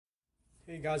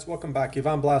Hey guys, welcome back.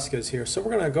 Ivan Blasquez here. So we're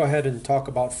going to go ahead and talk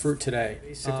about fruit today.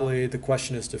 Basically, the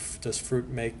question is, does fruit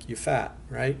make you fat,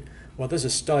 right? Well, there's a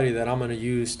study that I'm going to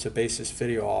use to base this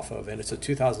video off of, and it's a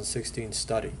 2016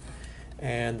 study.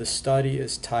 And the study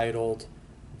is titled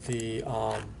The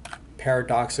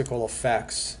Paradoxical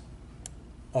Effects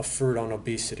of Fruit on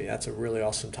Obesity. That's a really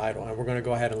awesome title. And we're going to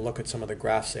go ahead and look at some of the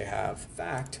graphs they have.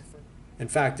 In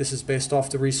fact, this is based off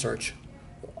the research.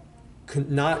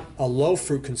 Not a low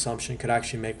fruit consumption could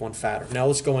actually make one fatter. Now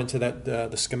let's go into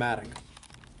the schematic.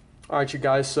 All right, you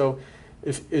guys, so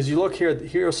as you look here,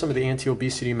 here are some of the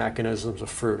anti-obesity mechanisms of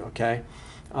fruit, okay?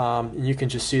 And you can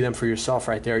just see them for yourself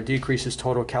right there. It decreases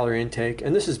total calorie intake,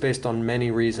 and this is based on many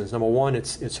reasons. Number one,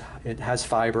 it has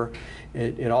fiber.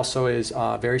 It also is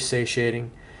very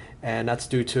satiating, and that's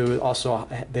due to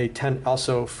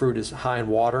also fruit is high in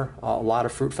water, a lot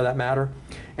of fruit for that matter.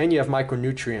 And you have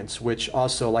micronutrients, which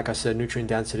also, like I said, nutrient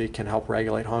density can help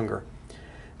regulate hunger.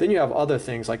 Then you have other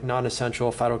things like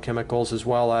non-essential phytochemicals as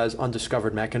well as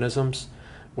undiscovered mechanisms,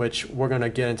 which we're going to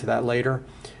get into that later.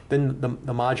 Then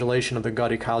the modulation of the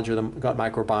gut ecology, the gut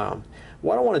microbiome.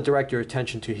 What I want to direct your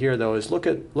attention to here, though, is look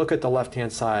at the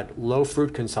left-hand side, low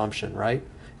fruit consumption, right?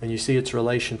 And you see its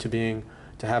relation to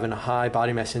having a high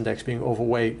body mass index, being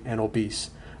overweight and obese.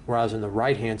 Whereas on the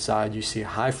right-hand side, you see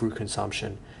high fruit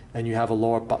consumption, and you have a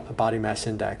lower body mass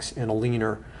index and a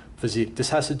leaner physique. This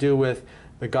has to do with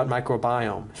the gut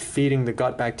microbiome, feeding the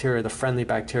gut bacteria, the friendly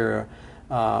bacteria,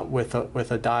 with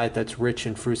a diet that's rich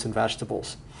in fruits and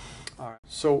vegetables. All right.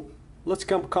 So let's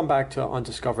come back to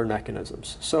undiscovered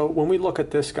mechanisms. So when we look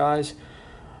at this, guys,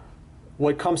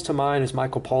 what comes to mind is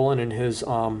Michael Pollan in his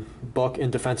book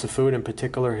In Defense of Food, in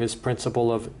particular his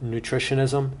principle of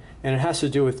nutritionism, and it has to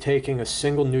do with taking a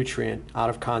single nutrient out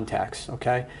of context,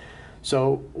 okay?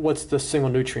 So what's the single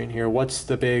nutrient here?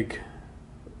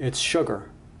 It's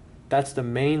sugar. That's the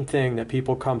main thing that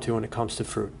people come to when it comes to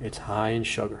fruit. It's high in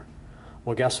sugar.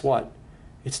 Well, guess what?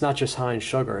 It's not just high in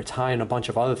sugar. It's high in a bunch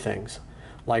of other things,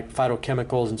 like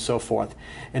phytochemicals and so forth.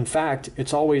 In fact,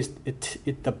 it's always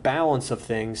the balance of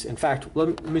things. In fact,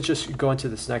 let me just go into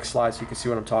this next slide so you can see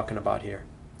what I'm talking about here.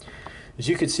 As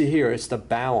you can see here, it's the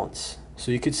balance.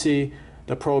 So you could see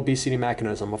the pro-obesity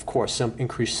mechanism, of course,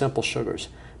 increased simple sugars.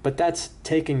 But that's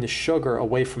taking the sugar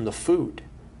away from the food,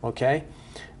 okay?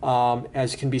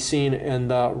 As can be seen in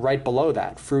the right below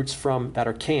that, fruits that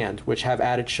are canned, which have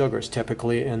added sugars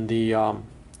typically in the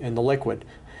liquid.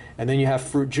 And then you have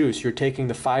fruit juice. You're taking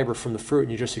the fiber from the fruit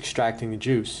and you're just extracting the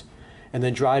juice. And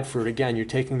then dried fruit, again, you're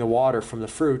taking the water from the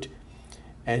fruit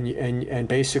and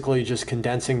basically just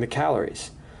condensing the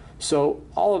calories. So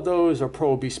all of those are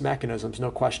pro-obese mechanisms, no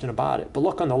question about it. But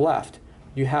look on the left,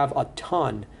 you have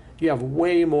you have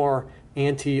way more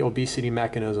anti-obesity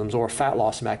mechanisms, or fat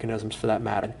loss mechanisms for that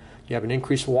matter. You have an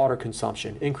increased water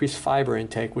consumption, increased fiber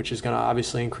intake, which is going to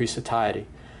obviously increase satiety.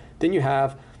 Then you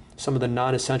have some of the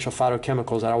non-essential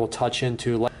phytochemicals that I will touch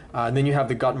into. And then you have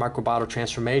the gut microbiota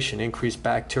transformation, increased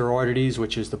bacteroidetes,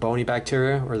 which is the bony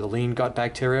bacteria or the lean gut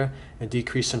bacteria, and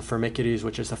decrease in Firmicutes,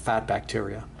 which is the fat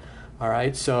bacteria. All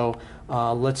right, so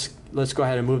let's go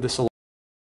ahead and move this along.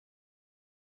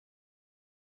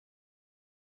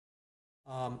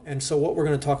 And so what we're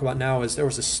going to talk about now is there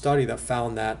was a study that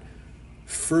found that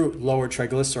fruit lowered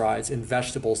triglycerides and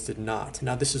vegetables did not.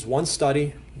 Now this is one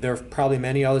study. There are probably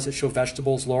many others that show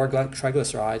vegetables lower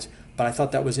triglycerides, but I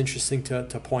thought that was interesting to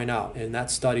point out in that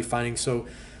study finding. So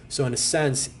in a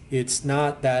sense, it's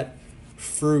not that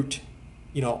fruit,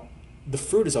 the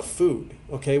fruit is a food,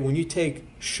 okay? When you take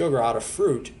sugar out of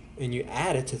fruit and you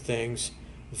add it to things,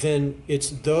 then it's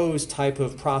those type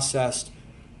of processed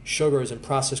sugars and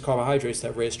processed carbohydrates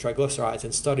that raise triglycerides,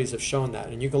 and studies have shown that.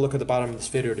 And you can look at the bottom of this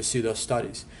video to see those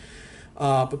studies.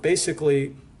 But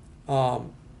basically, I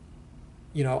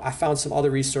found some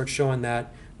other research showing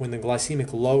that when the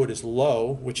glycemic load is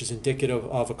low, which is indicative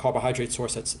of a carbohydrate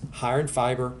source that's higher in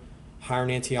fiber, higher in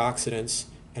antioxidants,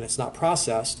 and it's not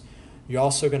processed, you're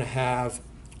also going to have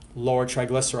lower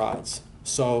triglycerides.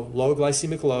 So low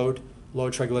glycemic load, low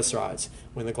triglycerides.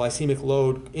 When the glycemic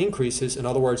load increases, in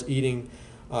other words, eating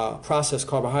processed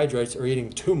carbohydrates or eating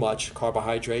too much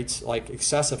carbohydrates, like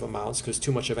excessive amounts, because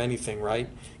too much of anything, right,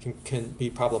 can be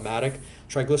problematic,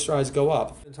 triglycerides go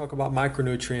up. And talk about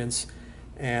micronutrients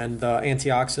and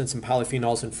antioxidants and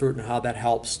polyphenols in fruit and how that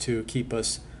helps to keep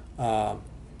us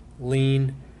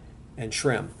lean and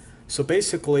trim. So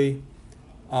basically,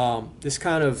 this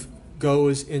kind of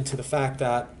goes into the fact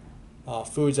that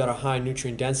foods that are high in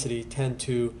nutrient density tend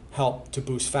to help to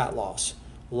boost fat loss.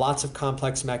 Lots of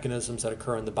complex mechanisms that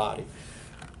occur in the body.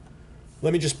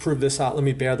 Let me just prove this out. Let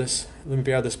me bear this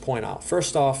point out.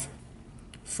 First off,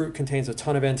 fruit contains a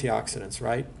ton of antioxidants,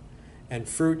 right? And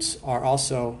fruit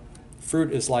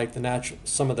is like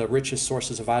some of the richest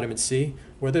sources of vitamin C,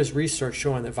 where there's research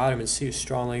showing that vitamin C is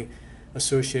strongly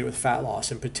associated with fat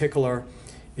loss. In particular,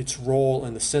 its role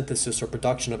in the synthesis or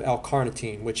production of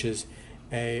L-carnitine, which is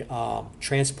a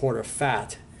transporter of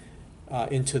fat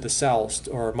into the cells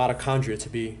or mitochondria to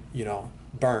be,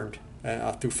 burned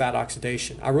through fat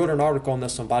oxidation. I wrote an article on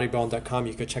this on bodybuilding.com.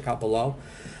 You can check out below.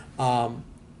 And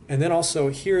then also,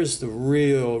 here's the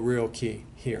real key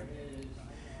here.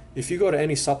 If you go to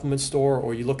any supplement store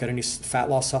or you look at any fat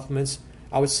loss supplements,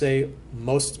 I would say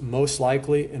most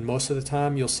likely and most of the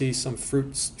time you'll see some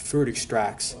fruit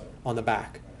extracts on the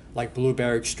back, like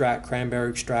blueberry extract, cranberry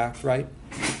extract, right?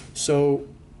 So,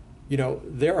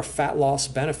 there are fat loss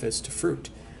benefits to fruit.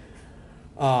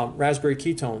 Raspberry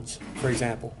ketones, for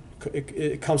example,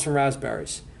 it comes from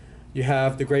raspberries. You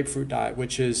have the grapefruit diet,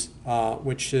 which is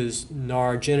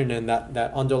narginin,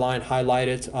 that underlined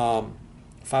highlighted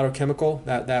phytochemical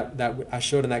that I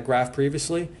showed in that graph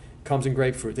previously, comes in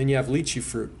grapefruit. Then you have lychee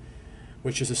fruit,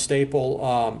 which is a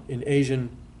staple in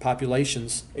Asian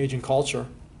populations, Asian culture.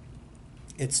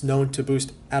 It's known to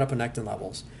boost adiponectin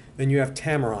levels. Then you have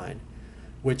tamarind,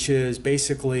 which is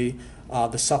basically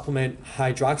the supplement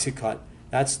hydroxycut.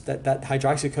 That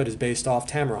hydroxycut is based off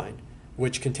tamarind,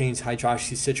 which contains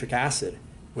hydroxycitric acid,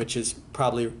 which is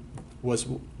probably was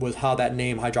how that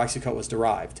name hydroxycut was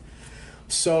derived.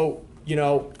 So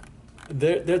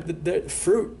the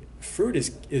fruit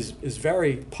is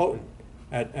very potent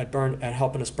at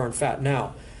helping us burn fat.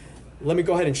 Now, let me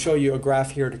go ahead and show you a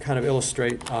graph here to kind of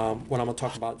illustrate what I'm going to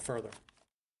talk about further.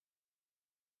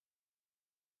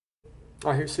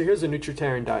 All right, so here's a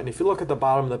nutritarian diet, and if you look at the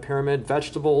bottom of the pyramid,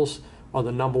 vegetables are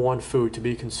the #1 food to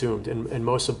be consumed and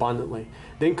most abundantly.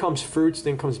 Then comes fruits,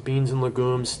 then comes beans and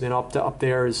legumes, then up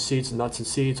there is seeds and nuts and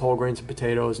seeds, whole grains and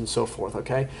potatoes, and so forth,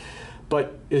 okay?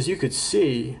 But as you could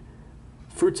see,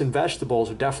 fruits and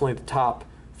vegetables are definitely the top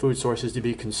food sources to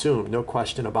be consumed, no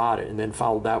question about it, and then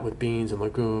follow that with beans and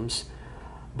legumes.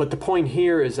 But the point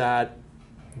here is that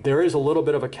there is a little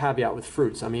bit of a caveat with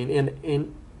fruits. I mean,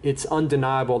 it's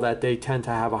undeniable that they tend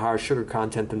to have a higher sugar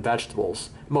content than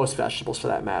vegetables, most vegetables for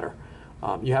that matter.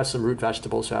 You have some root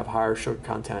vegetables who have higher sugar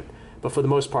content, but for the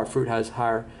most part, fruit has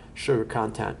higher sugar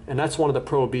content. And that's one of the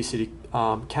pro-obesity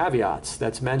caveats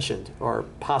that's mentioned, or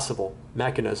possible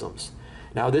mechanisms.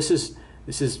 Now, they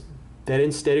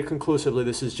didn't state it conclusively.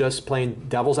 This is just plain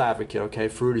devil's advocate, okay?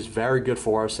 Fruit is very good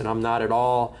for us, and I'm not at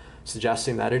all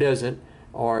suggesting that it isn't,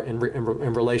 or in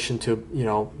relation to,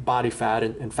 body fat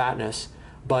and fatness.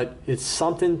 But it's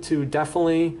something to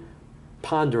definitely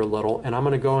ponder a little, and I'm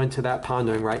going to go into that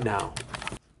pondering right now.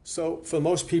 So for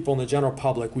most people in the general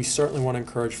public, we certainly want to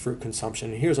encourage fruit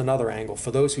consumption. And here's another angle. For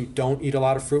those who don't eat a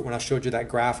lot of fruit, when I showed you that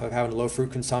graph of having low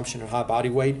fruit consumption and high body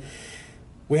weight,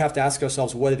 we have to ask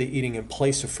ourselves, what are they eating in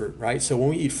place of fruit, right? So when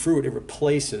we eat fruit, it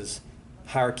replaces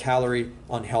higher calorie,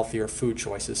 unhealthier food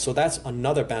choices. So that's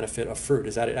another benefit of fruit,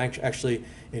 is that it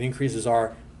increases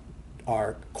our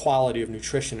quality of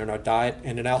nutrition in our diet,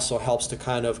 and it also helps to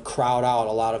kind of crowd out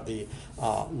a lot of the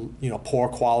poor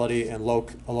quality and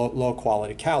low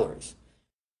quality calories.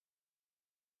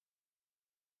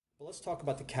 But let's talk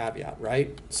about the caveat,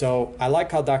 right? So I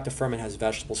like how Dr. Furman has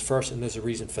vegetables first, and there's a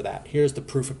reason for that. Here's the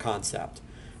proof of concept: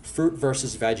 fruit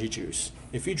versus veggie juice.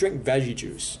 If you drink veggie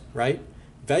juice, right,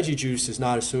 veggie juice is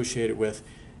not associated with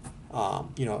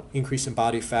increase in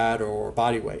body fat or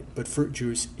body weight, but fruit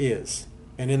juice is.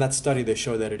 And in that study, they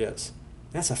show that it is.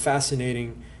 That's a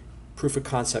fascinating proof of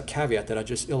concept caveat that I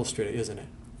just illustrated, isn't it?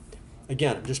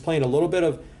 Again, I'm just playing a little bit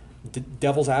of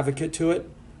devil's advocate to it,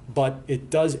 but it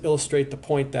does illustrate the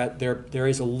point that there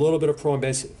is a little bit of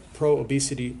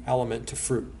pro-obesity element to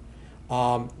fruit,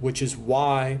 which is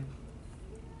why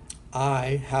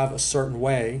I have a certain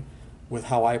way with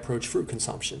how I approach fruit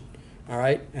consumption. All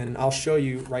right, and I'll show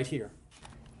you right here.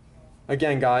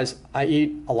 Again, guys, I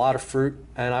eat a lot of fruit,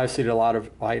 and I also eat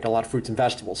I eat a lot of fruits and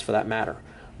vegetables for that matter.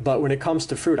 But when it comes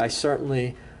to fruit, I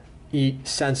certainly eat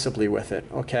sensibly with it,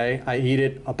 okay? I eat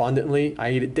it abundantly,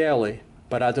 I eat it daily,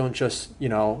 but I don't just,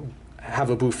 have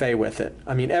a buffet with it.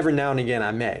 I mean, every now and again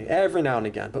I may, every now and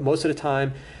again, but most of the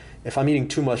time, if I'm eating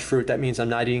too much fruit, that means I'm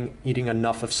not eating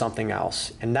enough of something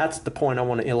else. And that's the point I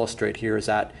want to illustrate here, is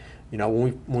that,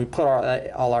 when we put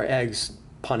all our eggs,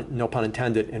 no pun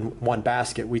intended, in one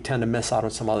basket, we tend to miss out on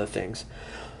some other things.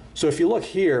 So if you look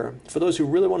here, for those who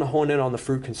really want to hone in on the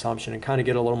fruit consumption and kind of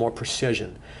get a little more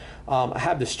precision, I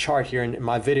have this chart here in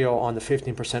my video on the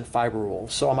 15% fiber rule.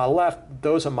 So on my left,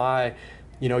 those are my,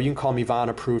 you can call me Yvonne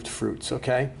approved fruits,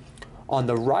 okay? On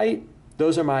the right,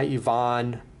 those are my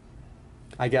Yvonne,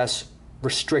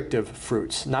 restrictive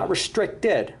fruits. Not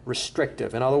restricted,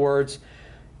 restrictive. In other words,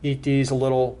 eat these a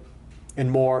little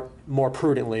and more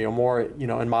prudently, or more,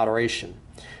 in moderation.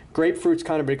 Grapefruit's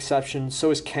kind of an exception,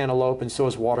 so is cantaloupe, and so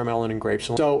is watermelon and grapes.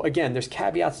 So again, there's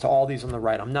caveats to all these on the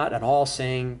right. I'm not at all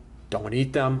saying don't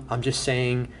eat them. I'm just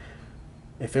saying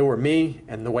if it were me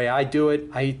and the way I do it,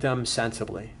 I eat them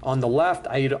sensibly. On the left,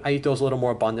 I eat those a little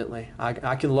more abundantly.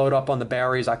 I can load up on the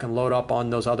berries, I can load up on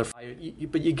those other,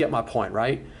 but you get my point,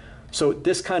 right? So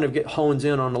this kind of hones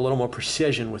in on a little more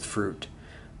precision with fruit.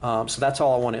 So that's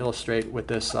all I want to illustrate with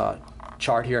this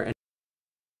chart here. And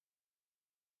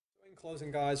in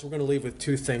closing, guys, we're going to leave with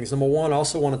two things. Number one, I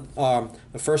also want to,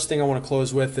 the first thing I want to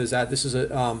close with is that this is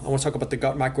I want to talk about the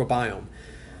gut microbiome.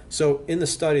 So in the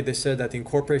study, they said that the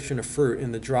incorporation of fruit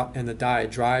in the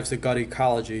diet drives the gut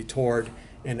ecology toward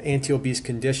an anti-obese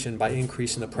condition by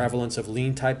increasing the prevalence of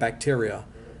lean-type bacteria,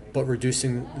 but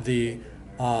reducing the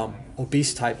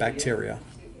obese-type bacteria.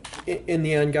 In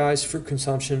the end, guys, fruit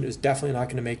consumption is definitely not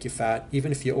going to make you fat.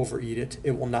 Even if you overeat it,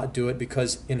 it will not do it,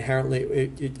 because inherently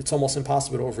it's almost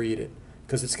impossible to overeat it,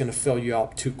 because it's going to fill you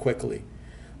up too quickly.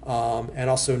 And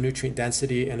also nutrient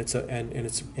density and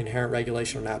its inherent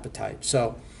regulation on appetite.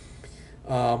 So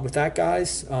with that,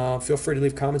 guys, feel free to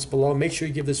leave comments below. Make sure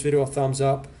you give this video a thumbs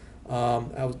up.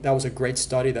 That was a great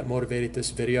study that motivated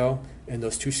this video, and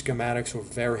those two schematics were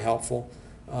very helpful.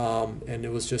 And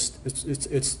it was just,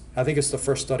 I think it's the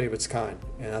first study of its kind,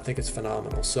 and I think it's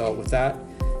phenomenal. So with that,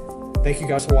 thank you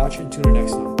guys for watching. Tune in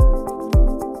next time.